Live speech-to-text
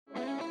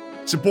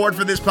Support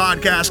for this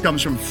podcast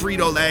comes from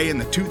Frito-Lay in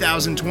the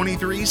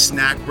 2023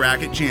 Snack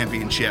Bracket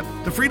Championship.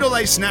 The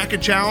Frito-Lay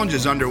Snack-It Challenge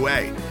is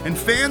underway, and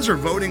fans are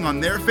voting on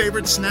their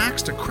favorite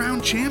snacks to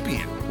crown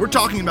champion. We're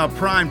talking about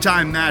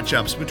prime-time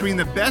matchups between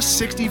the best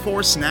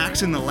 64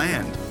 snacks in the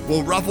land.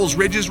 Will Ruffles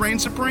Ridges reign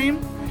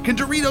supreme? Can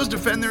Doritos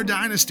defend their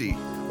dynasty?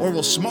 Or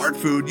will Smart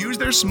Food use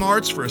their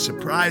smarts for a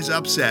surprise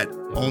upset?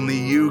 Only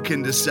you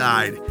can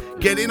decide.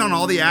 Get in on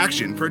all the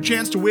action for a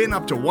chance to win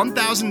up to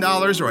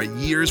 $1,000 or a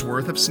year's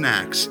worth of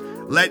snacks.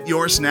 Let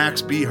your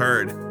snacks be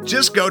heard.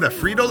 Just go to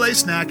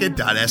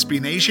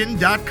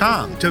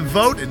fritolaysnacket.sbnation.com to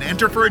vote and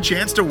enter for a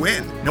chance to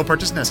win. No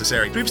purchase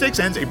necessary. Sweepstakes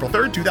ends April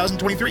 3rd,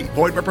 2023.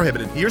 Void where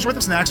prohibited. Year's worth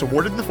of snacks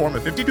awarded in the form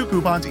of 52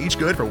 coupons, each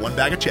good for one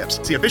bag of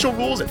chips. See official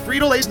rules at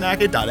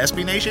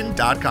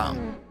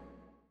fritolaysnacket.sbnation.com.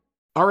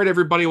 All right,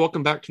 everybody,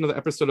 welcome back to another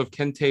episode of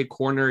Kente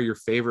Corner, your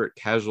favorite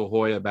casual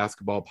Hoya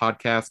basketball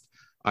podcast.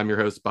 I'm your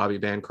host, Bobby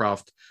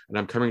Bancroft, and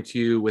I'm coming to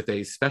you with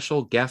a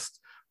special guest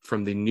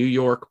from the New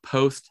York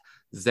Post,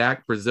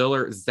 Zach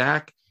Braziller.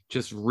 Zach,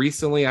 just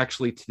recently,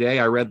 actually today,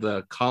 I read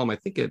the column, I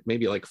think it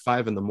maybe like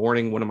 5 a.m.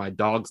 One of my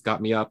dogs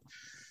got me up.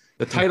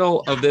 The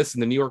title of this in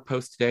the New York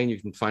Post today, and you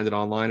can find it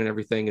online and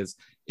everything, is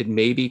 "It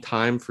May Be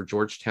Time for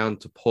Georgetown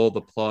to Pull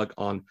the Plug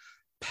on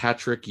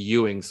Patrick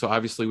Ewing." So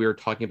obviously we were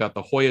talking about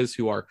the Hoyas,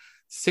 who are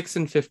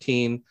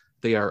 6-15.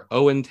 They are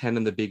 0-10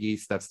 in the Big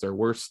East. That's their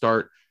worst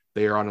start.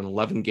 They are on an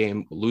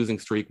 11-game losing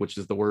streak, which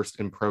is the worst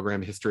in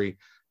program history.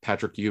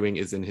 Patrick Ewing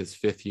is in his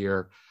 5th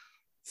year.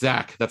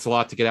 Zach, that's a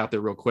lot to get out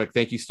there real quick.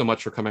 Thank you so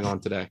much for coming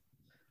on today.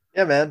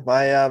 Yeah, man.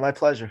 My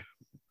pleasure.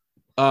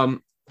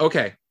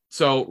 Okay.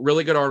 So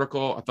really good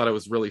article. I thought it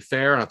was really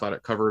fair, and I thought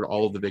it covered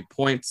all of the big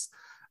points.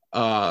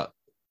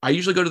 I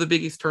usually go to the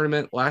Big East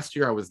tournament. Last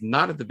year, I was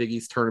not at the Big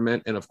East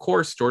tournament. And of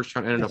course,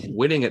 Georgetown ended up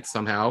winning it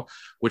somehow,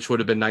 which would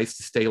have been nice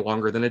to stay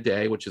longer than a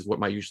day, which is what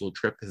my usual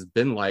trip has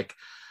been like.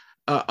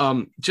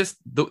 Just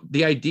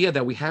the idea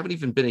that we haven't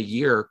even been a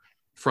year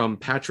from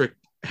Patrick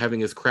having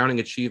his crowning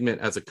achievement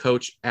as a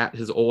coach at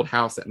his old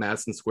house at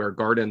Madison Square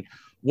Garden.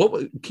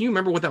 Can you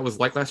remember what that was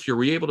like last year?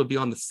 Were you able to be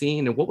on the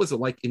scene, and what was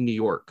it like in New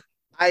York?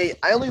 I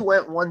only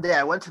went one day.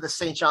 I went to the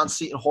St. John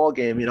Seton Hall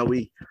game.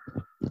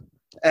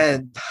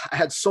 And I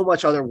had so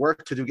much other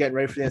work to do getting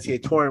ready for the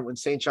NCAA tournament. When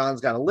St.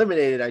 John's got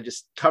eliminated, I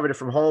just covered it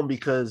from home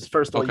because,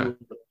 first of all, you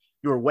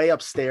were way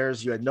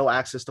upstairs. You had no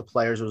access to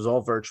players. It was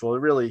all virtual.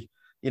 It really,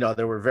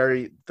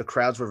 the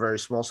crowds were very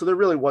small. So there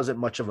really wasn't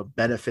much of a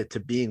benefit to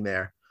being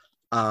there.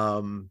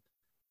 It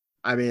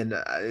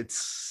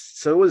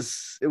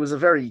was a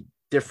very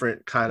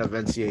different kind of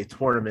NCAA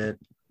tournament,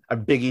 a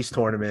Big East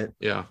tournament.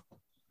 Yeah.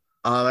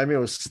 It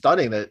was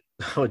stunning that,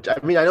 I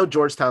know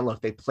Georgetown,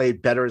 look, they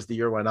played better as the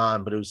year went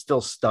on, but it was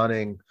still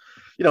stunning.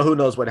 Who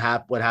knows what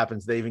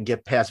happens. They even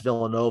get past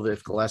Villanova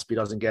if Gillespie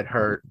doesn't get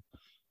hurt.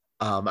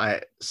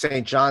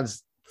 St.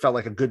 John's felt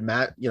like a good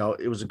match.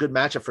 It was a good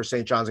matchup for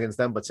St. John's against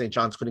them, but St.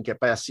 John's couldn't get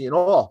past Seton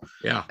Hall.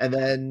 Yeah. And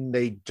then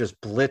they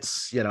just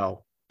blitz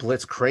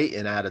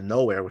Creighton out of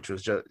nowhere, which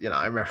was just,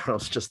 I remember it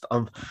was just,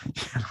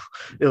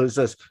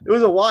 it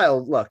was a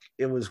wild look.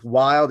 It was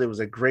wild. It was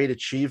a great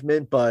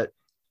achievement, but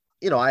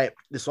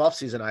this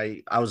offseason,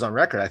 I was on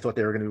record. I thought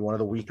they were going to be one of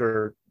the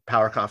weaker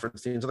power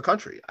conference teams in the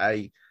country.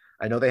 I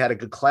know they had a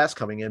good class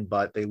coming in,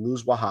 but they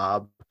lose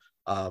Wahab.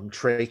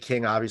 Trey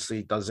King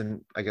obviously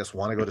doesn't, I guess,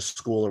 want to go to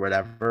school or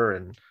whatever.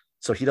 And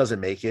so he doesn't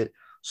make it.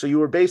 So you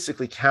were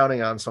basically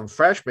counting on some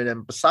freshmen.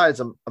 And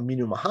besides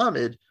Aminu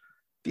Muhammad,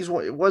 it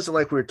wasn't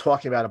like we were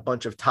talking about a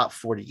bunch of top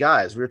 40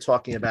 guys. We were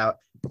talking about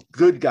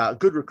good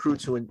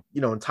recruits who, in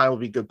time will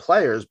be good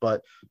players,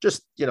 but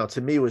just,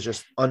 to me, it was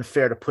just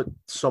unfair to put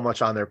so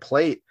much on their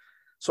plate.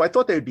 So I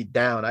thought they would be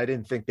down. I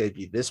didn't think they'd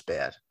be this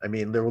bad.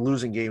 They were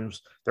losing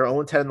games. They're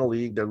 0-10 in the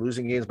league. They're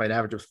losing games by an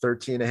average of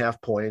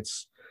 13.5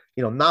 points,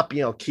 not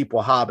being able to keep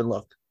Wahab. And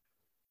look,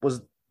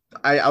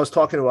 I was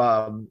talking to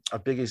a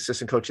big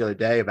assistant coach the other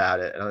day about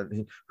it,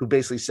 who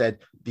basically said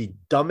the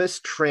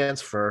dumbest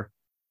transfer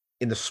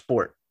in the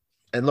sport.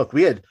 And look,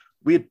 we had,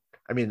 I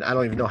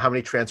don't even know how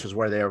many transfers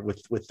were there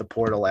with the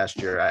portal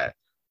last year.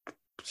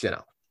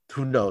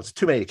 Who knows?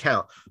 Too many to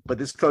count. But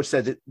this coach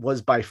said it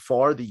was by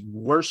far the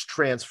worst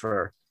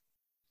transfer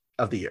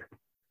of the year.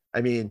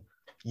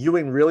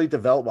 Ewing really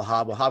developed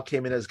Wahab. Wahab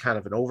came in as kind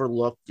of an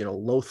overlooked,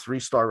 low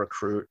 3-star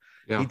recruit.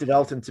 Yeah. He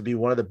developed him to be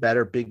one of the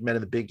better big men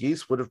in the Big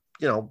East, would have,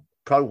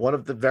 probably one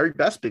of the very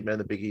best big men in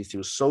the Big East. He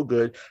was so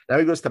good. Now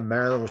he goes to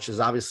Maryland, which is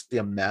obviously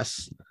a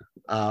mess.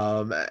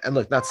 And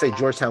look, not to say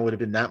Georgetown would have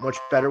been that much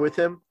better with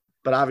him,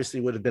 but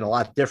obviously would have been a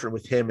lot different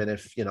with him. And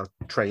if,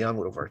 Trae Young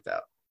would have worked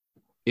out.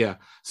 Yeah.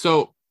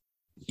 So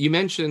you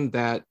mentioned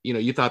that,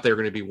 you thought they were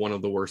going to be one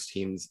of the worst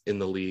teams in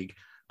the league.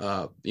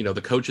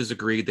 The coaches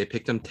agreed. They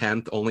picked him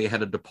 10th, only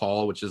ahead of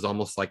DePaul, which is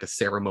almost like a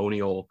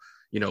ceremonial,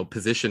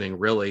 positioning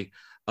really.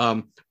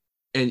 And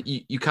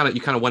you kind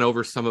of went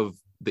over some of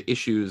the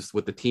issues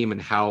with the team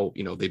and how,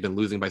 they've been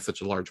losing by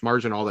such a large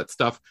margin, all that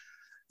stuff.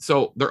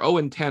 So they're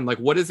 0-10. Like,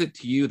 what is it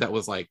to you that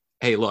was like,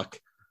 hey, look,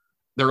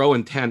 they're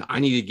 0-10. I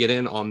need to get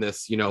in on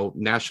this,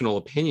 national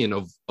opinion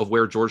of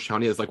where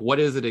Georgetown is. Like, what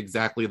is it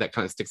exactly that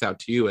kind of sticks out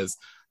to you as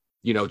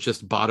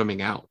just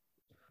bottoming out.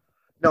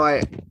 No,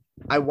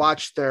 I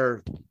watched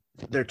their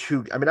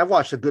two. I mean, I've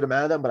watched a good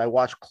amount of them, but I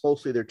watched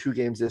closely their 2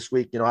 games this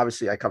week.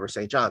 Obviously I cover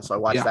St. John's, so I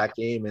watched that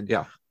game, and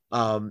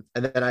and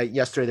then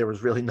yesterday there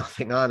was really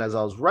nothing on as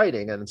I was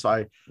writing, and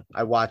so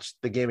I watched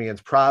the game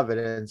against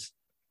Providence.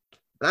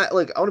 And I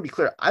want to be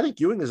clear. I think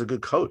Ewing is a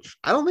good coach.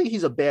 I don't think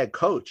he's a bad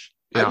coach.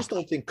 I just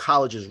don't think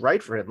college is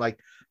right for him. Like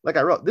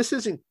I wrote, this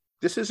isn't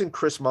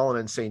Chris Mullen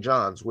and St.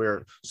 John's,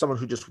 where someone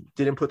who just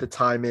didn't put the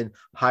time in,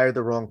 hired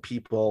the wrong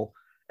people,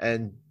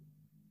 and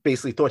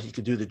basically thought he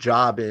could do the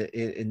job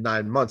in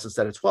 9 months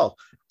instead of 12.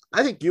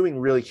 I think Ewing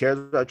really cares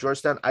about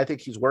Georgetown. I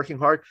think he's working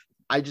hard.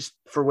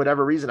 For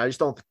whatever reason, I just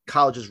don't think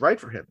college is right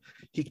for him.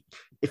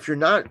 If you're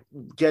not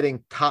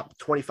getting top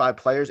 25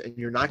 players and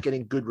you're not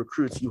getting good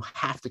recruits, you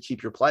have to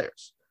keep your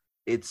players.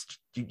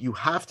 You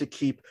have to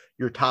keep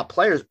your top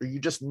players, or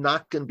you're just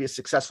not going to be a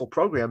successful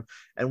program.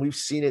 And we've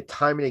seen it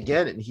time and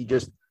again, and he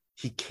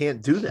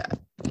can't do that.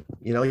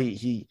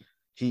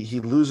 He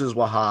loses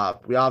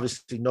Wahab. We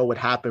obviously know what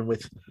happened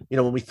with,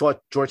 when we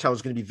thought Georgetown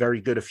was going to be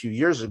very good a few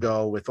years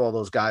ago with all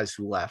those guys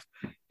who left.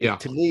 Yeah.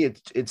 To me,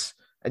 it's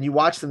and you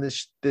watch them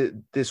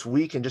this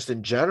week, and just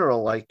in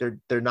general, like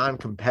they're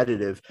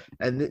non-competitive.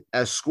 And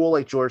a school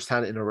like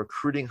Georgetown, in a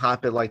recruiting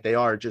hotbed like they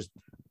are, just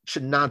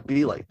should not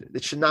be like that.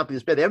 It should not be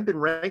this bad. They haven't been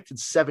ranked in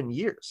 7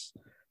 years.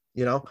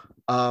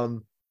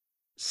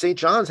 St.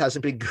 John's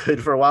hasn't been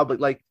good for a while,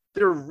 but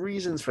there are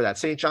reasons for that.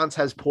 St. John's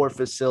has poor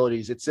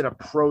facilities. It's in a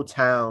pro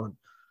town.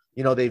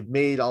 They've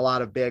made a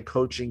lot of bad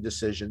coaching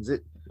decisions.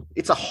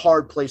 It's a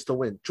hard place to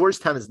win.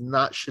 Georgetown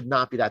should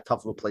not be that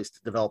tough of a place to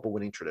develop a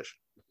winning tradition.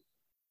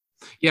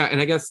 Yeah, and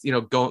I guess,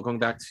 going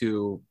back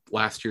to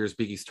last year's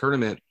Big East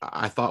tournament,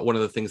 I thought one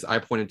of the things I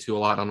pointed to a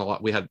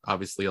lot, we had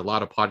obviously a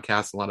lot of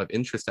podcasts, a lot of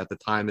interest at the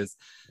time, is,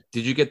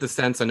 did you get the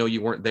sense, I know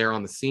you weren't there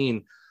on the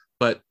scene,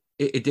 but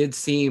it did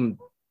seem,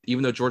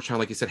 even though Georgetown,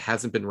 like you said,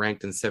 hasn't been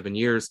ranked in 7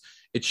 years,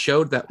 it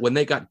showed that when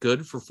they got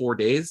good for 4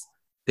 days,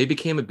 they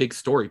became a big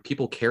story.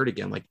 People cared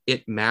again, like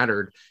it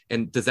mattered.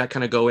 And does that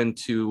kind of go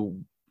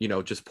into,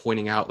 just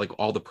pointing out like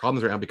all the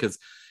problems right now? Because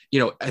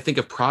I think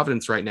of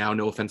Providence right now,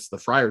 no offense to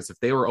the Friars, if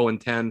they were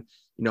 0-10,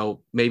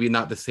 maybe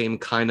not the same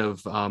kind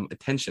of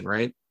attention,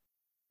 right?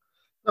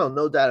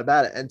 No doubt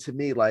about it. And to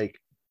me, you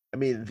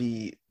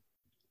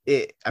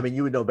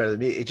would know better than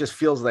me. It just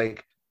feels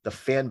like the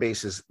fan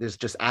base there's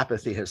just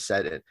apathy has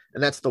set in.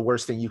 And that's the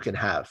worst thing you can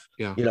have,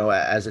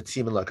 as a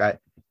team. And look,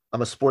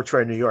 I'm a sports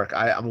writer in New York.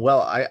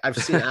 I've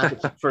seen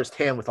apathy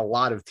firsthand with a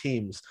lot of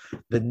teams,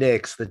 the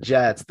Knicks, the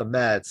Jets, the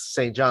Mets,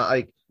 St.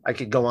 John. I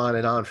could go on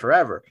and on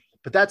forever.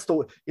 But that's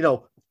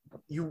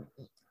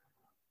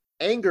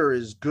anger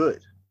is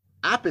good.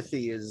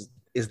 Apathy is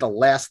the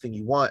last thing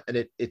you want. And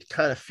it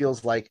kind of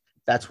feels like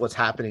that's what's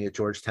happening at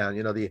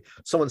Georgetown.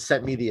 Someone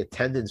sent me the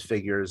attendance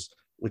figures,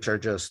 which are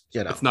just,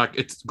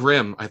 it's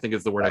grim, I think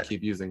is the word right. I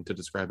keep using to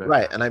describe it.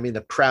 Right. And I mean,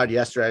 the crowd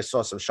yesterday, I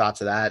saw some shots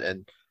of that.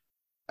 And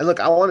look,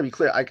 I want to be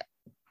clear.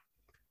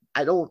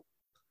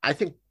 I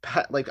think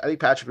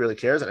Patrick really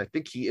cares. And I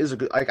think he is a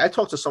good, I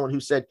talked to someone who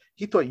said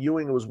he thought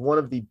Ewing was one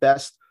of the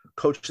best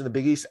coaches in the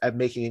Big East at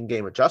making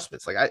in-game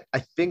adjustments. I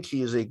think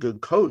he is a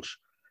good coach.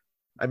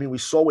 I mean, we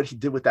saw what he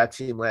did with that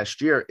team last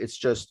year. It's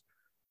just,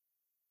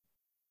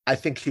 I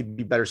think he'd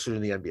be better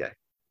suited in the NBA.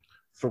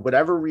 For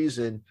whatever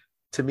reason,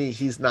 to me,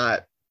 he's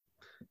not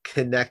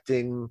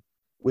connecting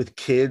with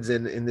kids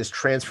in this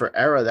transfer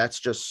era. That's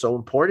just so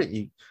important.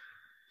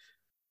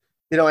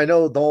 I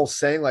know the whole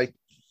saying, like,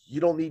 you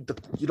don't need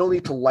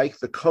to like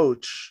the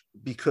coach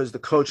because the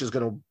coach is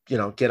going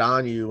to, get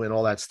on you and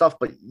all that stuff,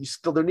 but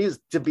there needs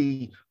to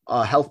be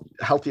a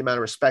healthy amount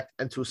of respect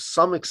and to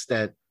some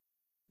extent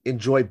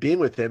enjoy being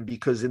with him,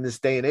 because in this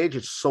day and age,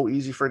 it's so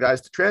easy for guys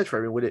to transfer.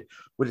 I mean,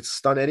 would it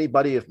stun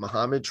anybody if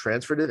Muhammad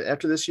transferred it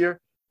after this year?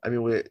 I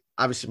mean,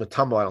 obviously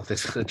Mutombo, I don't think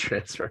is going to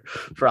transfer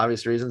for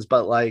obvious reasons,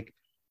 but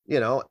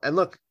and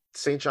look,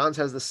 St. John's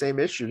has the same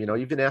issue,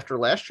 even after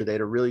last year, they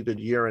had a really good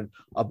year and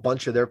a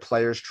bunch of their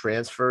players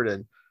transferred.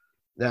 And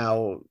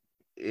now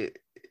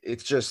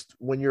it's just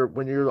when you're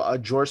a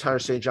Georgetown or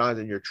St. John's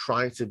and you're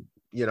trying to,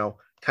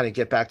 kind of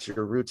get back to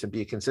your roots and be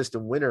a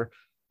consistent winner,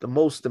 the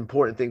most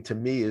important thing to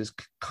me is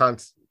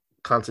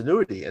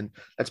continuity. And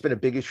that's been a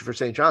big issue for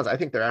St. John's. I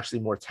think they're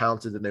actually more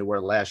talented than they were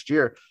last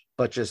year,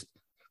 but just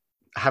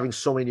having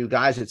so many new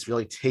guys, it's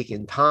really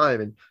taken time.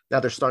 And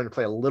now they're starting to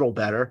play a little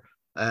better,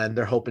 and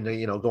they're hoping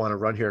to, go on a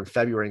run here in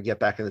February and get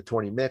back in the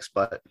 20 mix.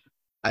 But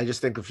I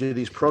just think if you're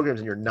these programs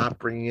and you're not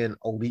bringing in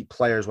elite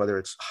players, whether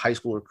it's high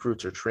school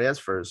recruits or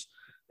transfers,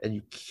 and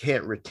you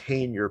can't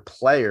retain your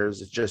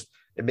players,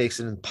 it makes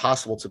it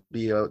impossible to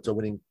be a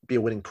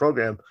winning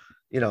program,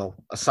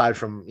 aside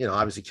from,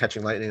 obviously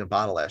catching lightning in a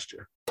bottle last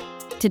year.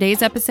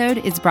 Today's episode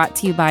is brought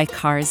to you by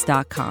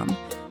Cars.com.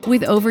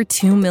 With over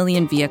 2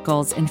 million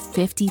vehicles and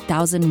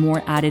 50,000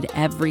 more added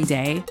every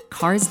day,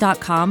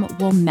 Cars.com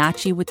will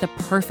match you with the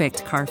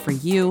perfect car for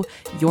you,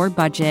 your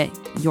budget,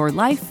 your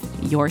life,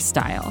 your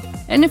style.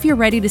 And if you're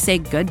ready to say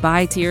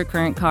goodbye to your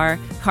current car,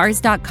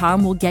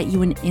 Cars.com will get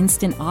you an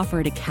instant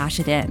offer to cash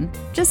it in.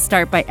 Just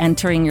start by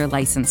entering your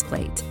license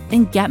plate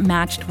and get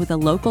matched with a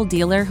local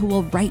dealer who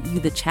will write you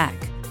the check.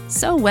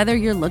 So whether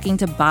you're looking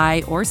to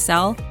buy or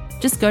sell,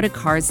 just go to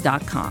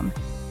Cars.com.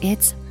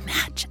 It's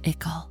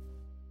magical.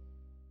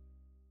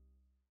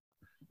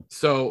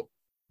 So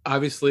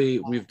obviously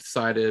we've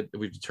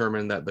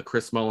determined that the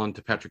Chris Mullin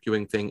to Patrick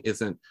Ewing thing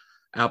isn't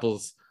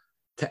apples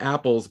to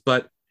apples,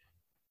 but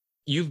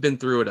you've been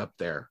through it up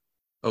there.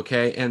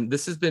 Okay. And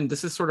this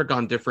has sort of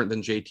gone different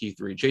than JT3.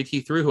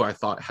 JT3, who I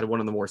thought had one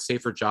of the more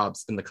safer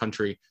jobs in the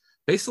country,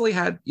 basically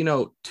had,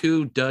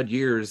 2 dud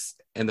years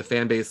and the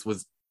fan base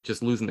was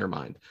just losing their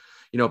mind.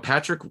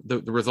 Patrick,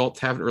 the results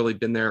haven't really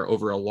been there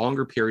over a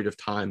longer period of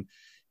time.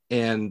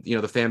 And,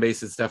 the fan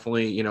base is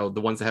definitely,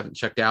 the ones that haven't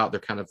checked out, they're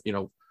kind of,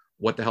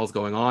 what the hell's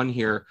going on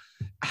here?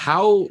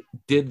 How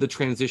did the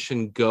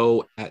transition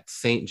go at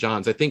St.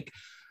 John's? I think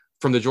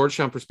from the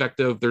Georgetown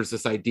perspective, there's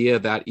this idea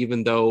that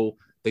even though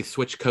they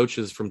switched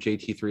coaches from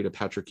JT3 to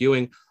Patrick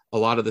Ewing, a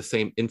lot of the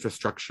same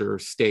infrastructure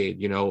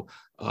stayed. There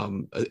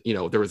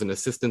was an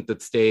assistant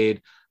that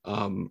stayed.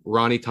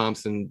 Ronnie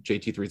Thompson,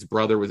 JT3's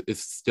brother, is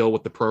still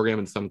with the program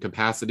in some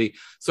capacity.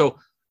 So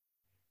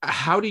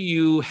how do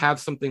you have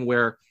something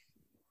where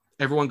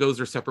everyone goes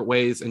their separate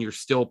ways and you're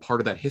still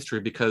part of that history?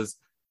 Because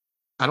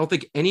I don't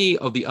think any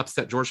of the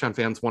upset Georgetown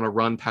fans want to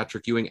run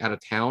Patrick Ewing out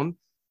of town.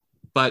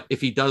 But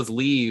if he does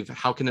leave,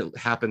 how can it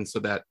happen so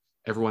that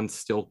everyone's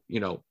still,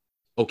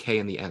 okay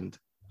in the end?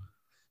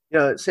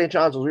 St.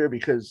 John's was weird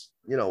because,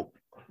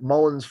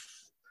 Mullins,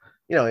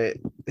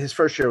 his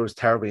first year was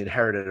terribly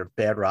inherited a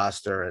bad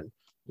roster. And,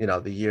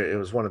 the year, it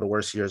was one of the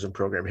worst years in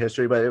program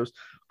history, but it was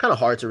kind of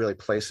hard to really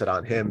place it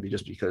on him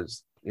just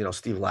because,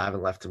 Steve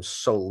Lavin left him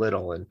so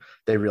little and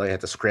they really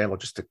had to scramble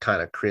just to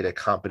kind of create a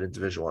competent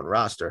Division I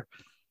roster.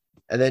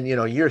 And then,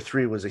 year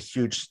 3 was a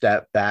huge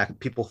step back.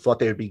 People thought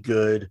they would be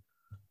good.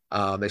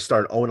 They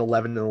started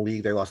 0-11 in the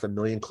league. They lost 1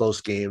 million close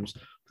games.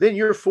 Then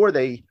year 4,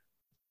 they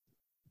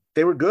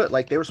were good.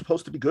 Like they were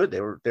supposed to be good.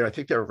 I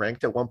think they were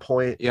ranked at one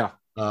point. Yeah.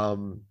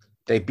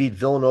 They beat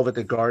Villanova at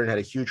the Garden, had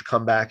a huge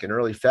comeback in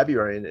early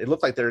February, and it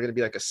looked like they were going to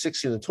be like a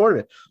 6 in the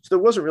tournament. So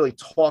there wasn't really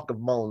talk of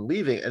Mullin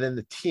leaving. And then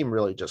the team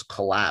really just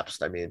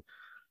collapsed. I mean,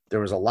 there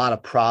was a lot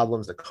of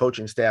problems. The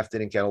coaching staff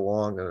didn't get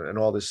along and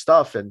all this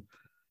stuff.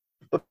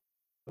 But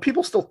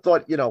people still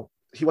thought,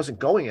 he wasn't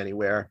going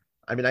anywhere.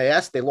 I mean,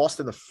 they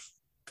lost in the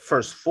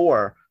first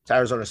 4 to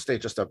Arizona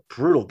State, just a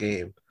brutal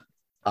game.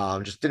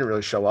 Just didn't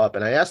really show up.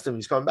 And I asked him if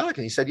he's coming back,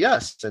 and he said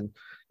yes. And,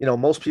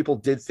 most people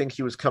did think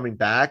he was coming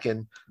back,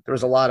 and there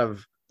was a lot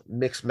of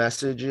mixed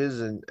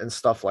messages and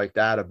stuff like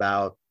that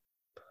about,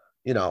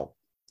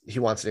 he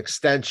wants an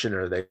extension,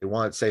 or they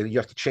want to say you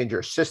have to change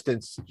your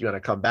assistants, you're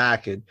going to come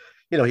back. And,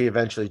 he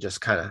eventually just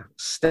kind of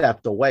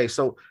stepped away.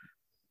 So,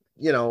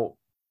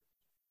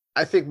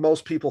 I think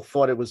most people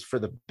thought it was for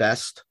the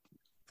best.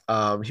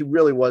 He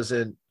really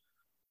wasn't,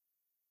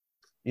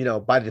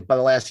 by the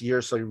last year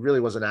or so, he really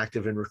wasn't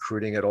active in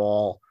recruiting at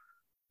all.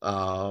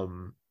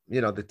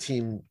 The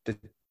team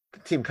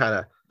kind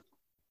of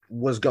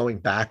was going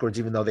backwards,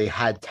 even though they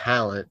had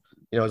talent.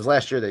 As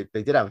last year,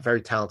 they did have a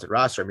very talented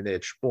roster. I mean, they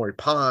had Maury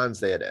Pons,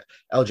 they had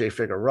LJ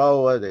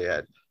Figueroa, they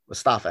had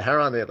Mustafa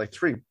Heron, they had like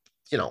 3,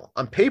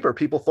 on paper,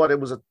 people thought it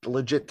was a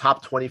legit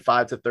top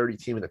 25 to 30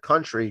 team in the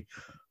country,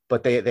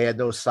 but they had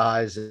no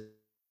size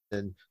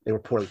and they were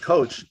poorly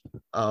coached.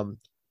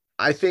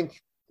 I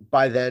think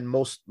by then,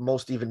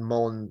 most even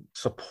Mullin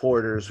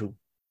supporters who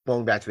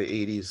going back to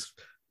the 80s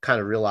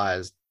kind of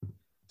realized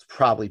it's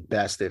probably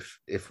best if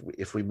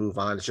we move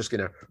on. It's just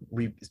gonna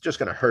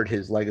hurt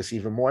his legacy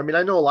even more. I mean,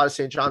 I know a lot of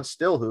St. John's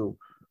still who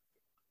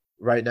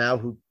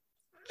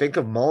think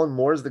of Mullin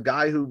more as the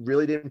guy who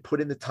really didn't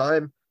put in the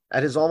time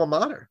at his alma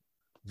mater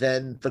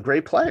than the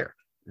great player.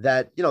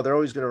 That they're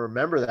always going to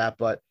remember that,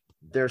 but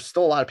there's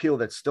still a lot of people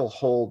that still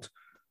hold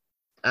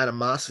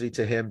animosity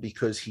to him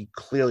because he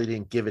clearly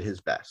didn't give it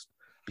his best.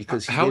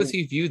 Because how is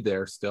he viewed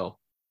there still?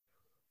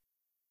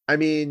 I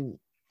mean,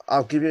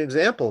 I'll give you an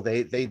example.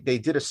 They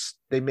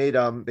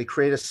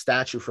created a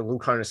statue for Lou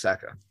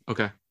Carnesecca.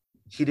 Okay.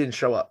 He didn't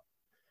show up.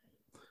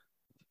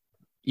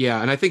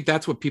 Yeah, and I think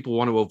that's what people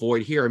want to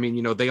avoid here. I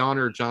mean, they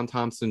honored John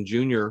Thompson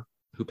Jr.,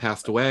 who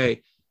passed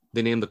away.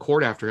 They named the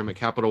court after him at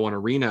Capital One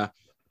Arena,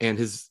 and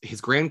his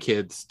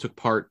grandkids took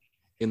part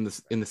in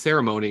the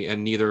ceremony,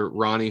 and neither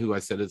Ronnie, who I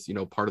said is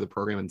part of the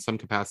program in some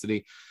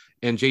capacity,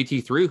 and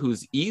JT3,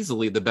 who's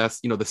easily the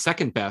best, the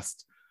second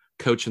best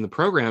coach in the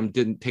program,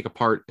 didn't take a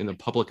part in a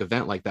public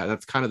event like that.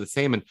 That's kind of the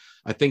same. And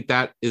I think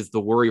that is the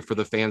worry for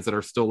the fans that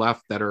are still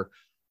left, that are,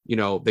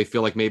 they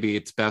feel like maybe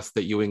it's best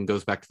that Ewing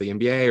goes back to the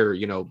NBA, or,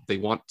 they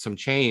want some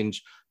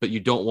change, but you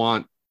don't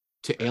want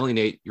to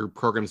alienate your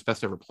program's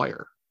best ever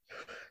player.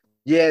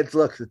 Yeah, there's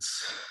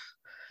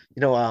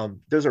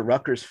a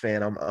Rutgers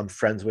fan I'm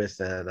friends with,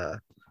 and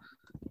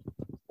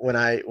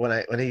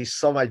when he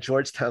saw my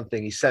Georgetown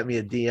thing, he sent me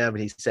a DM and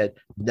he said,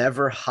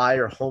 "Never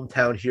hire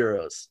hometown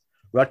heroes."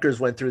 Rutgers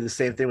went through the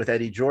same thing with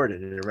Eddie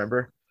Jordan, you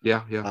remember?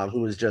 Yeah.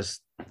 Who was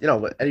just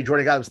Eddie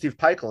Jordan got him Steve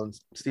Peichel, and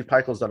Steve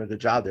Peichel's done a good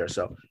job there.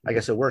 So I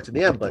guess it worked in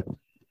the end. But,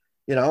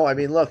 I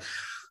mean, look,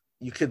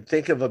 you could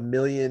think of a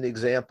million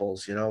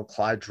examples,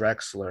 Clyde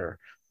Drexler,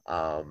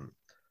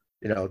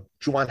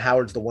 Juwan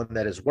Howard's the one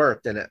that has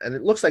worked. And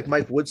it looks like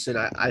Mike Woodson,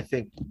 I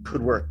think,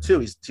 could work too.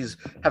 He's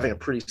having a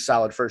pretty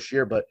solid first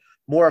year, but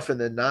more often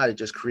than not, it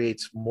just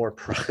creates more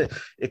problems.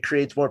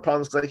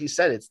 Because like you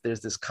said, there's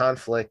this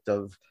conflict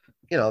of,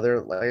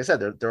 like I said,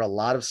 there are a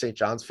lot of St.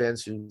 John's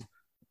fans who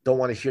don't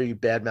want to hear you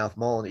badmouth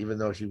Mullen, even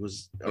though he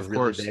was a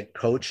really bad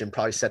coach and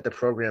probably set the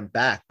program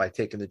back by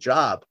taking the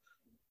job.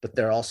 But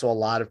there are also a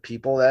lot of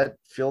people that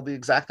feel the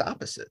exact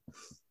opposite,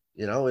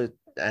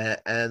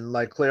 and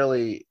like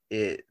clearly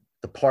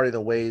the party of the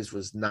ways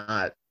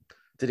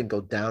didn't go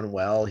down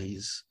well.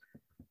 He's,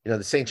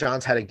 the St.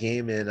 John's had a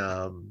game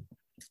in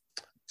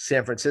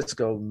San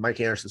Francisco, Mike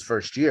Anderson's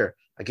first year,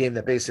 a game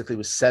that basically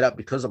was set up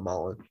because of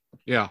Mullen.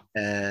 Yeah.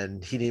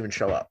 And he didn't even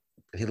show up.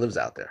 He lives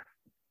out there.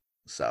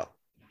 So.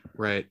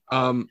 Right.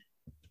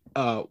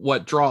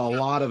 What draw a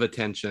lot of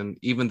attention,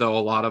 even though a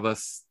lot of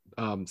us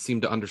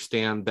seem to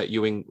understand that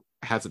Ewing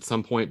has at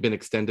some point been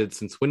extended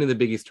since winning the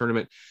Big East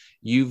tournament,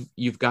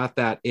 you've got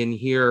that in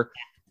here.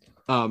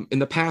 In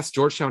the past,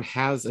 Georgetown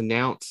has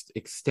announced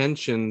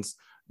extensions.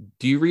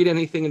 Do you read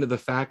anything into the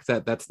fact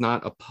that that's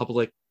not a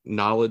public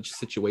knowledge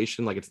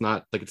situation? It's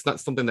not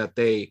something that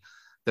they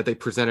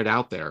presented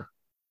out there.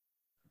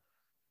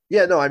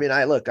 Yeah, no, I mean,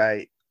 I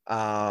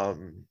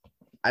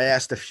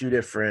asked a few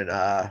different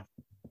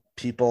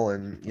people,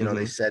 and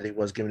they said he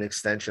was given an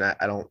extension.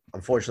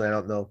 Unfortunately, I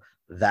don't know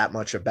that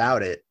much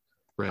about it.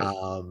 Right.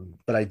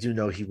 But I do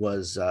know he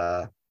was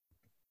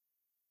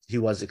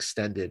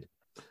extended.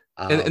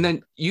 And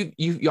then you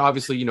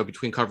obviously,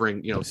 between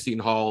covering, Seton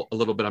Hall a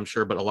little bit, I'm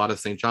sure, but a lot of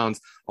St.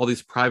 John's, all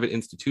these private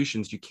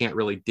institutions, you can't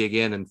really dig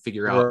in and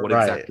figure out what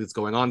exactly is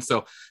going on.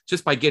 So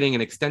just by getting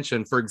an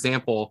extension, for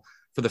example,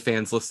 for the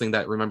fans listening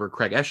that remember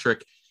Craig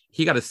Esherick,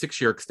 he got a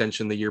 6-year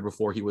extension the year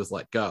before he was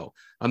let go.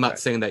 I'm not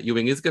saying that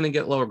Ewing is going to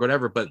get lower or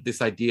whatever, but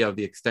this idea of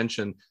the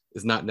extension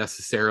is not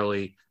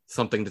necessarily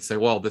something to say,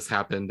 well, this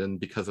happened, and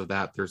because of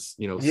that, there's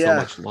so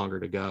much longer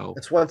to go.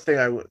 That's one thing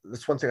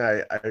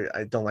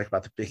I don't like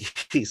about the Big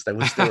East. I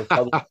wish they were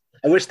public.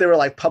 I wish they were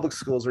like public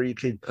schools where you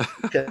could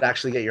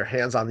actually get your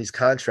hands on these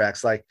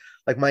contracts. Like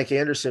Mike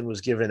Anderson was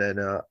given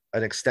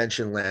an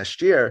extension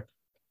last year,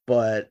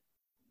 but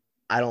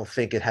I don't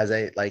think it has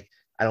I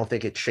don't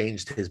think it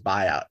changed his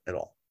buyout at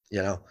all.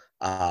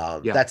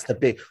 That's the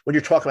big, when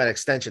you're talking about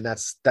extension,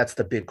 that's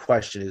the big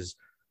question is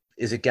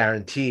it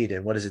guaranteed,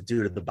 and what does it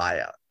do to the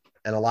buyout?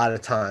 And a lot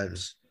of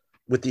times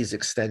with these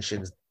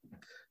extensions,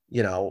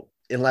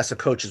 unless a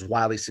coach is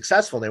wildly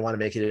successful and they want to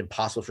make it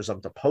impossible for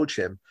someone to poach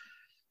him,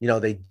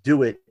 they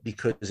do it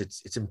because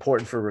it's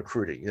important for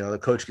recruiting. The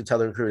coach can tell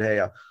the recruit, hey,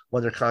 I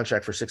want their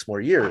contract for 6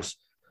 more years.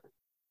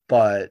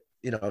 But,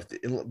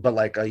 but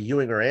like a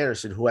Ewing or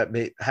Anderson who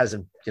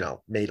hasn't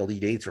made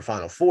Elite Eights or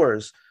Final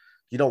Fours,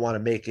 you don't want to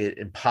make it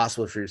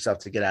impossible for yourself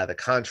to get out of the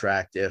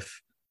contract if,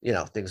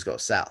 things go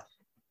south.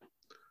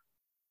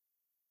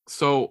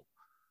 So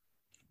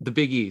the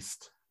Big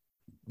East,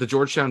 the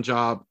Georgetown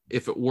job,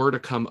 if it were to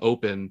come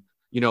open,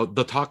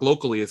 the talk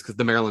locally is because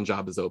the Maryland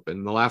job is open.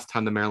 And the last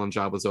time the Maryland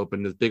job was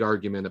open, there's a big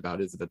argument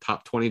about, is it a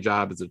top 20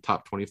 job? Is it a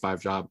top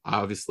 25 job?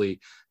 Obviously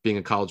being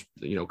a college,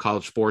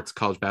 college sports,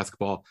 college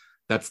basketball,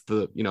 that's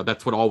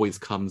that's what always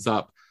comes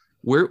up.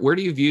 Where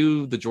do you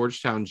view the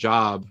Georgetown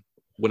job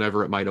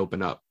whenever it might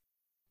open up?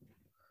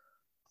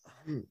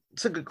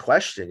 It's a good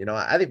question.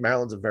 I think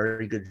Maryland's a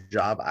very good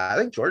job. I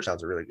think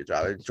Georgetown's a really good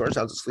job.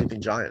 Georgetown's a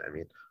sleeping giant. I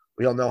mean,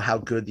 we all know how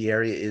good the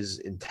area is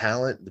in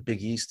talent. The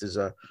Big East is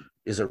a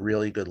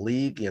really good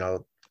league.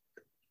 You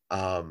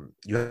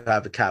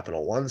have the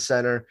Capital One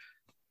Center.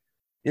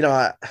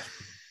 I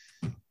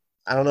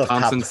don't know if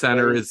Thompson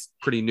Center is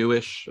pretty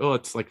newish. Oh,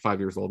 it's like 5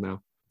 years old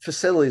now.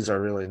 Facilities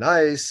are really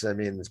nice. I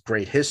mean, it's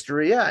great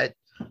history. Yeah,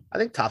 I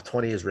think top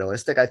 20 is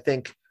realistic. I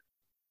think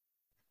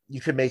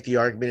you could make the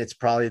argument it's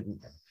probably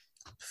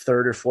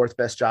third or fourth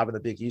best job in the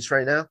Big East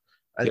right now.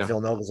 I think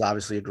Villanova is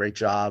obviously a great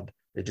job.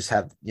 They just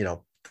have,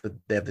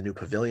 they have the new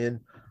pavilion.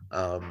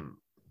 I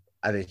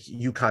think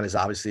UConn is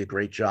obviously a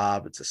great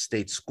job. It's a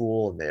state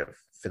school and they have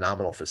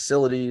phenomenal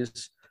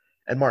facilities.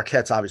 And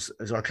Marquette's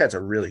a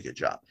really good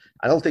job.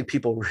 I don't think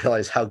people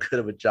realize how good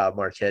of a job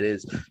Marquette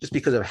is just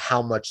because of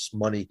how much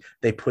money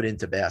they put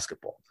into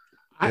basketball.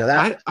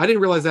 I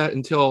didn't realize that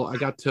until I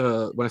got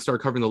to when I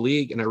started covering the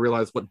league and I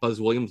realized what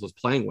Buzz Williams was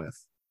playing with.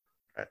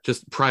 Right.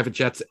 Just private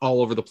jets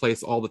all over the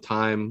place all the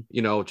time,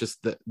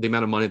 just the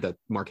amount of money that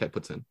Marquette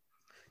puts in.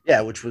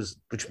 Yeah, which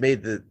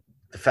made the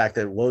fact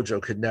that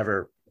Wojo could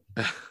never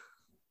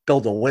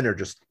build a winner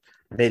just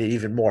made it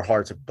even more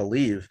hard to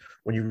believe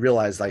when you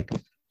realize,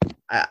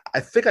 I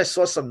think I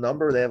saw some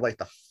number. They have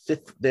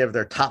they have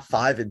their top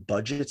 5 in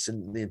budgets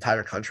in the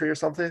entire country or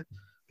something.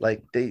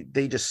 Like they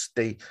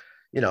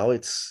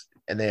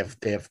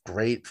have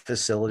great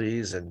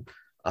facilities and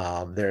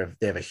they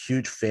have a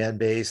huge fan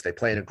base. They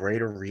play in a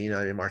great arena.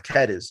 I mean,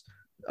 Marquette is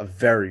a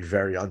very,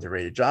 very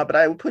underrated job, but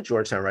I would put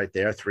Georgetown right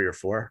there, 3 or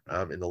 4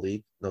 in the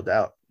league, no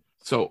doubt.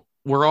 So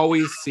we're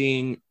always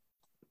seeing,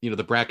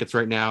 the brackets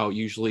right now,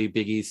 usually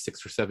Big East,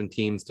 6 or 7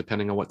 teams,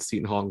 depending on what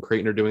Seton Hall and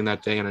Creighton are doing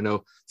that day. And I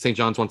know St.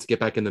 John's wants to get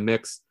back in the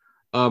mix.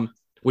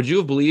 Would you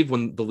have believed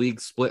when the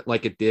league split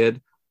like it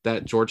did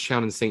that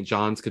Georgetown and St.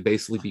 John's could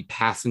basically be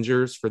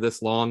passengers for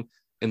this long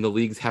and the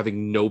league's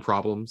having no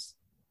problems?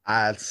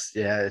 I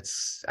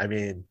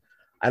mean,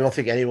 I don't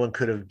think anyone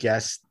could have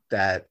guessed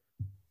that,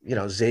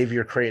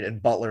 Xavier, Creighton,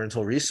 and Butler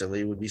until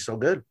recently would be so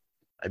good.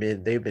 I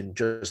mean, they've been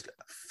just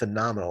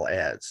phenomenal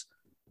ads.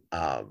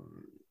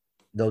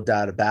 No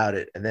doubt about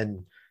it. And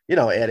then,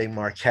 adding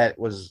Marquette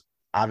was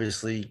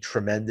obviously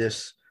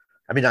tremendous.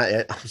 I mean,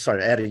 adding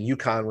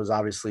UConn was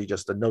obviously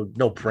just a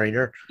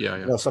no-brainer.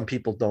 Yeah. Some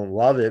people don't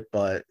love it,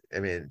 but I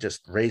mean, it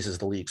just raises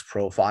the league's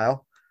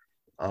profile.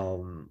 I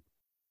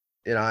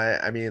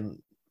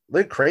mean,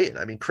 look at Creighton.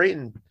 I mean,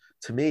 Creighton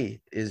to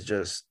me is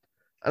just,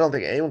 I don't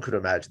think anyone could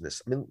imagine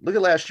this. I mean, look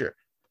at last year.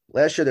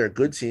 Last year, they're a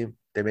good team.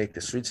 They make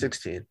the Sweet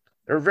 16.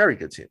 They're a very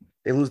good team.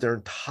 They lose their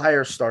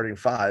entire starting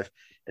 5.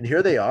 And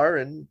here they are.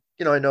 And,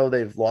 I know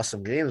they've lost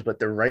some games, but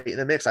they're right in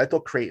the mix. I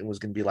thought Creighton was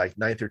going to be like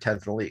 9th or 10th in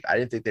the league. I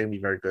didn't think they'd be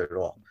very good at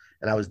all.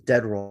 And I was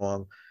dead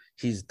wrong.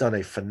 He's done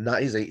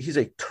he's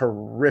a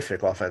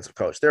terrific offensive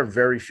coach. There are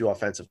very few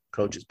offensive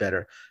coaches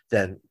better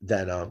than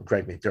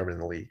Greg McDermott in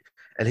the league.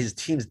 And his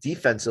teams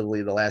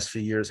defensively the last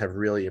few years have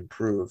really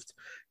improved.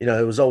 It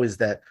was always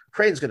that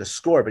Creighton's going to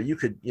score, but you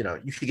could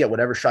get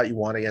whatever shot you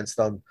want against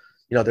them.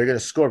 They're going to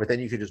score, but then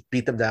you could just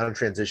beat them down in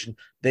transition.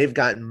 They've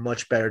gotten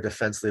much better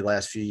defensively the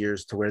last few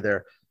years to where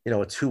they're,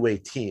 a two-way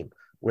team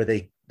where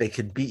they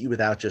can beat you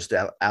without just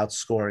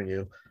outscoring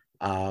you.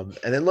 And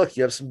then look,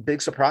 you have some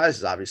big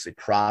surprises. Obviously,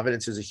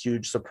 Providence is a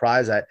huge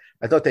surprise. I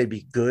thought they'd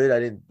be good. I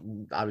didn't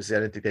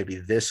think they'd be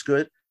this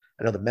good.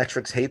 I know the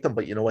metrics hate them,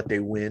 but you know what? They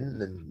win,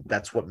 and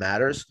that's what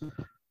matters.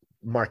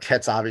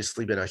 Marquette's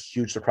obviously been a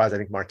huge surprise. I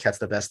think Marquette's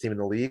the best team in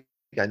the league.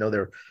 I know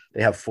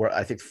they have 4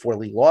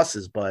 league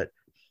losses, but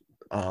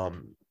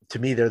to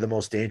me, they're the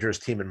most dangerous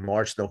team in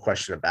March, no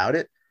question about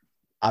it.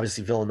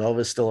 Obviously, Villanova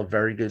is still a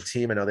very good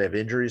team. I know they have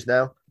injuries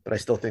now, but I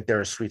still think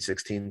they're a Sweet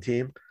 16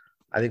 team.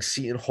 I think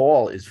Seton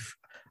Hall is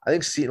a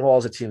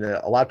team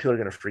that a lot of people are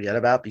going to forget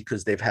about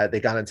because they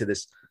got into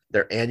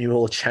their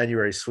annual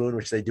January swoon,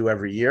 which they do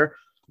every year.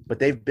 But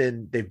they've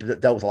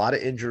dealt with a lot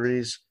of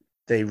injuries.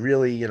 They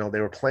really, they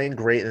were playing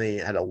great and they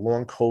had a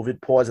long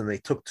COVID pause and they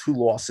took 2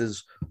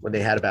 losses when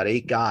they had about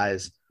 8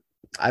 guys.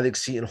 I think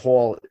Seton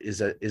Hall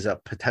is a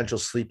potential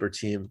sleeper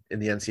team in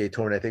the NCAA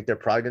tournament. I think they're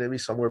probably going to be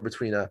somewhere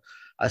between a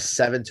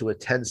 7 to a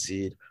 10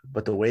 seed,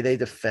 but the way they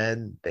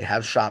defend, they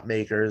have shot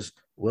makers.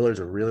 Willard's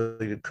a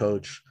really good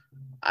coach.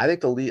 I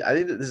think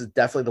this is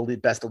definitely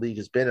the best the league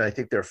has been. And I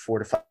think there are 4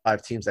 to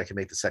 5 teams that can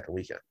make the second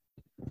weekend.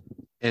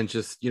 And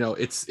just,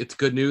 it's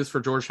good news for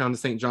Georgetown and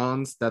St.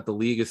 John's that the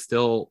league is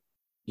still,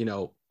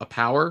 a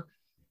power,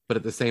 but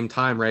at the same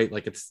time, right?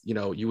 Like it's,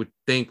 you would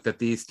think that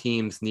these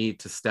teams need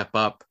to step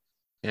up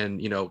and,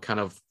 kind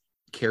of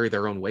carry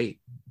their own weight.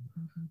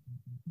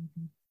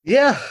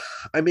 Yeah.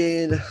 I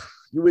mean,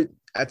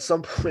 at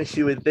some point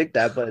you would think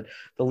that, but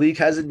the league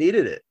hasn't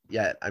needed it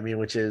yet. I mean,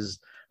 which is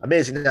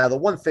amazing. Now, the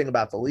one thing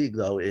about the league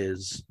though,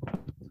 is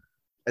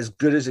as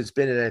good as it's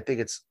been, and I think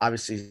it's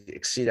obviously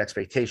exceeded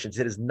expectations,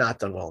 it has not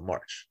done well in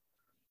March.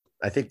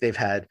 I think they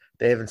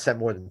haven't sent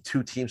more than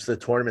 2 teams to the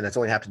tournament. That's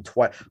only happened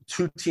twice.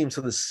 2 teams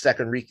to the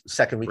second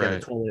weekend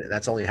of the tournament. And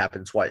that's only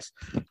happened twice.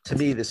 To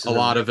me, this is a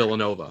lot of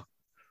Villanova.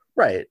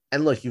 Right.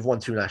 And look, you've won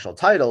 2 national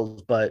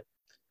titles, but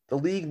the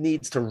league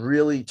needs to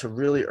really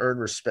earn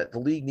respect. The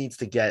league needs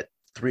to get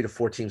 3 to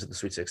 4 teams in the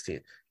Sweet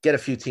 16, get a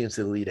few teams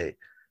to the Elite 8.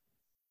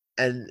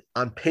 And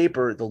on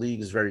paper, the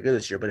league is very good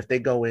this year. But if they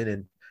go in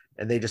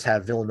and they just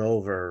have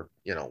Villanova or,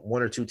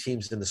 1 or 2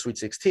 teams in the Sweet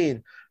 16,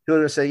 people are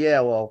going to say, yeah,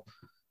 well,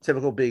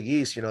 typical Big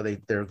East,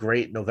 they're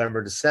great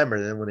November, December.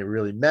 And then when it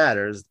really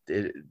matters,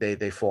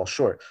 they fall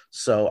short.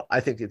 So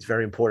I think it's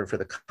very important for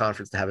the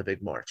conference to have a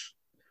big March.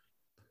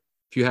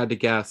 If you had to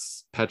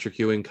guess, Patrick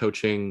Ewing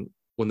coaching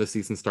when the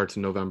season starts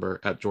in November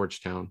at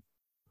Georgetown.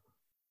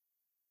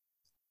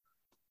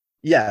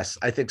 Yes,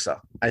 I think so.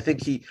 I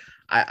think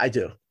I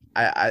do.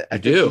 I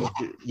do.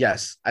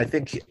 Yes. I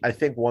think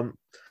one,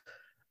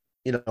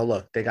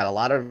 look, they got a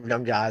lot of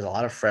young guys, a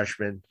lot of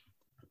freshmen.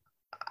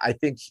 I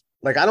think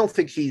I don't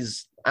think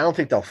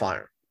they'll fire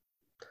him.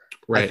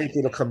 Right. I think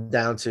it'll come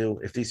down to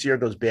if this year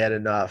goes bad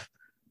enough,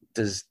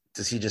 does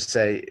he just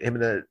say him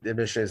and the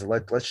administrators,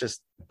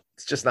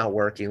 it's just not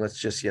working. Let's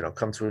just,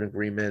 come to an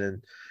agreement.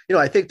 And,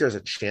 I think there's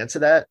a chance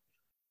of that,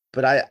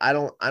 but I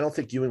don't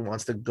think Ewing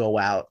wants to go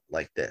out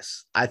like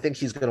this. I think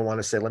he's going to want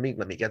to say, let me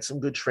get some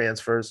good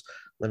transfers.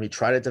 Let me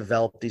try to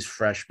develop these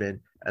freshmen.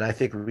 And I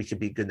think we could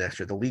be good next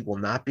year. The league will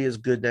not be as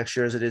good next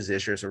year as it is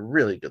this year. It's a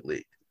really good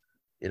league.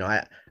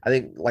 I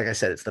think, like I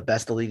said, it's the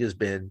best the league has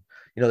been.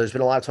 There's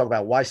been a lot of talk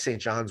about why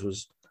St. John's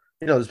was,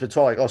 there's been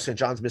talk like, oh, St.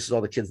 John's misses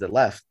all the kids that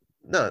left.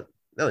 No,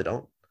 they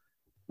don't.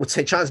 What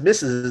St. John's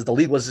misses is the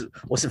league wasn't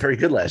very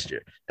good last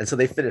year. And so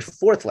they finished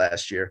 4th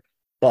last year.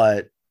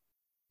 But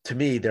to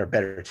me, they're a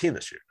better team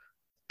this year.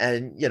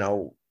 And,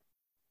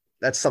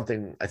 that's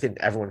something I think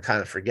everyone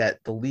kind of forget.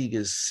 The league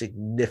is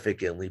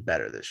significantly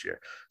better this year.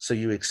 So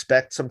you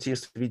expect some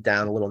teams to be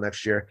down a little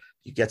next year.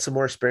 You get some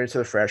more experience to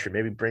the freshmen,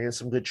 maybe bring in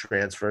some good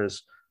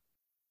transfers.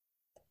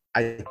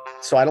 I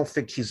don't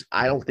think he's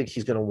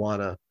going to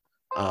want to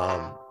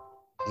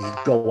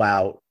go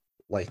out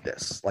like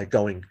this, like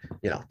going,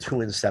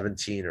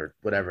 2-17 or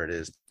whatever it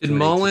is.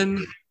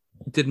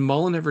 Did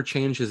Mullen ever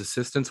change his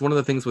assistants? One of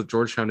the things with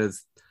Georgetown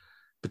is,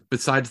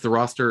 besides the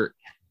roster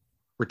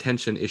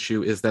retention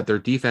issue, is that their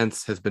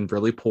defense has been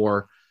really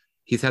poor.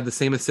 He's had the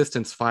same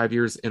assistants 5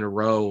 years in a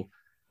row,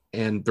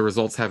 and the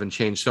results haven't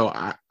changed. So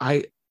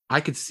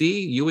I could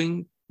see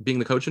Ewing being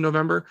the coach in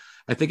November.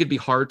 I think it'd be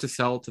hard to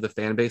sell to the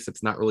fan base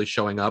that's not really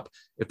showing up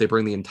if they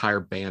bring the entire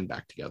band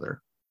back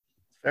together.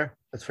 Fair.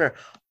 That's fair.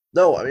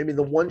 No, I mean,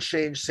 the one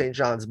change St.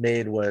 John's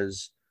made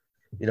was,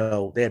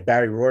 they had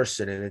Barry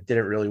Rohrson and it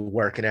didn't really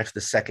work. And after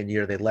the second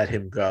year, they let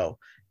him go.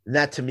 And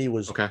that to me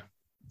was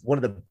one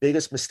of the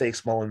biggest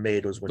mistakes Mullen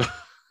made was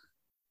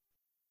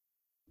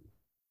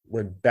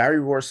when Barry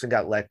Rohrson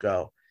got let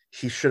go.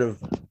 He should have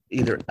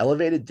either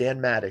elevated Dan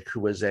Maddock,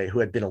 who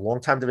had been a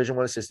longtime Division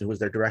I assistant, who was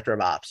their director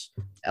of ops,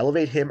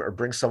 elevate him or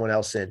bring someone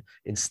else in.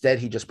 Instead,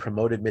 he just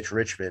promoted Mitch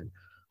Richmond,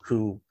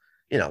 who,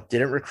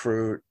 didn't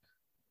recruit,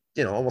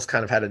 almost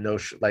kind of had a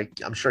notion, like,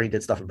 I'm sure he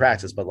did stuff in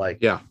practice, but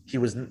he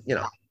was,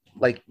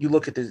 like, you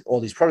look at all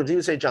these programs,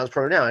 even St. John's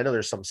program now. I know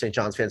there's some St.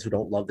 John's fans who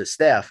don't love this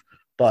staff,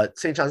 but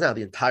St. John's now,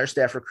 the entire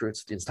staff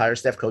recruits, the entire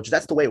staff coaches.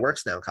 That's the way it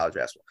works now in college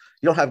basketball.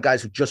 You don't have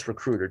guys who just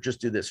recruit or just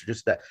do this or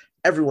just that.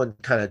 Everyone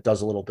kind of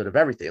does a little bit of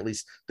everything. At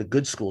least the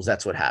good schools,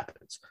 that's what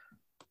happens.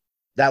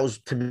 That was,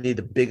 to me,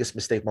 the biggest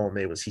mistake Mullen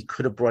made was he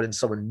could have brought in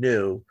someone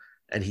new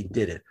and he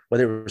didn't.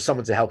 Whether it was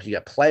someone to help you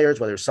get players,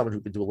 whether it was someone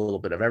who could do a little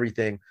bit of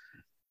everything.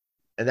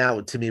 And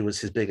that, to me, was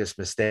his biggest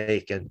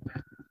mistake. And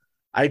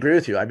I agree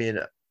with you. I mean,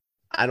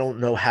 I don't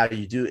know how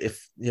you do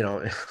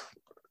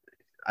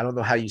I don't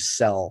know how you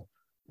sell.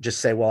 Just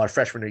say, well, our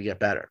freshmen are going to get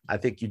better. I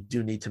think you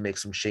do need to make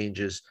some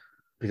changes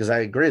because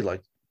I agree.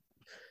 Like,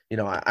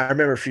 I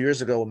remember a few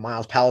years ago when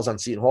Miles Powell was on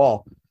Seton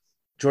Hall,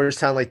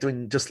 Georgetown,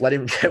 just let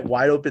him get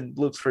wide open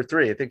looks for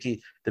three. I think the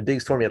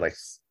biggest tournament had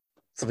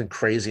something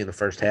crazy in the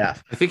first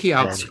half. I think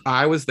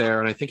I was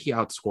there and I think he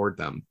outscored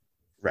them.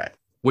 Right.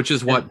 Which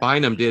is what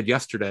Bynum did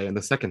yesterday in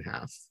the second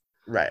half.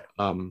 Right.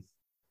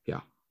 Yeah.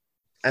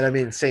 And I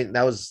mean,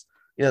 that was,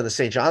 the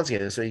St. John's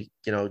game. So,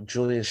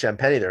 Julian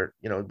Champagny, they're,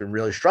 been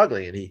really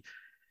struggling. And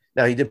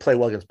he did play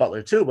well against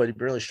Butler too, but he'd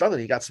been really struggling.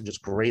 He got some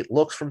just great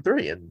looks from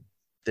three. And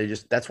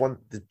that's one,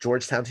 the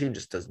Georgetown team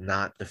just does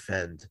not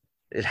defend.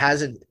 It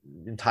hasn't,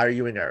 entire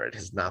Ewing era, it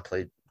has not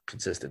played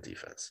consistent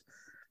defense.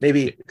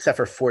 Maybe except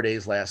for 4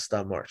 days last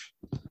March.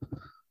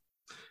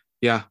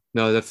 Yeah,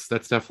 no, that's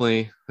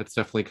definitely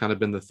kind of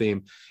been the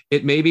theme.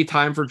 It may be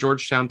time for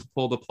Georgetown to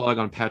pull the plug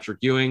on Patrick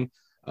Ewing.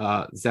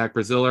 Zach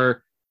Braziller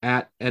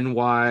at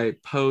NY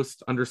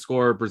Post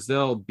 _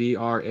 Brazil,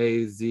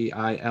 BRAZILLE.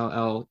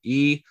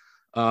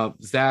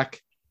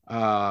 Zach,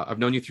 I've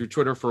known you through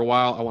Twitter for a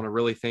while. I want to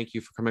really thank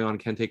you for coming on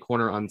Kente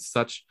Corner on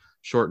such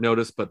short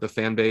notice, but the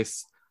fan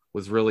base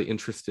was really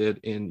interested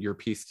in your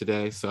piece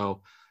today.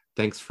 So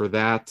thanks for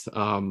that.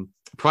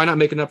 Probably not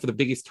making up for the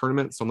Big East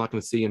tournament, so I'm not going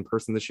to see you in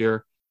person this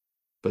year,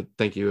 but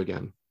thank you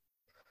again.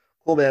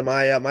 Cool, man.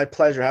 My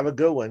pleasure. Have a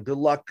good one. Good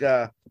luck.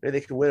 Maybe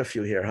they can win a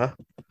few here, huh?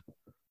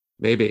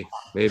 Maybe.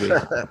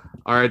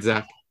 All right,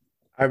 Zach.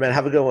 All right, man.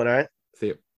 Have a good one. All right. See you.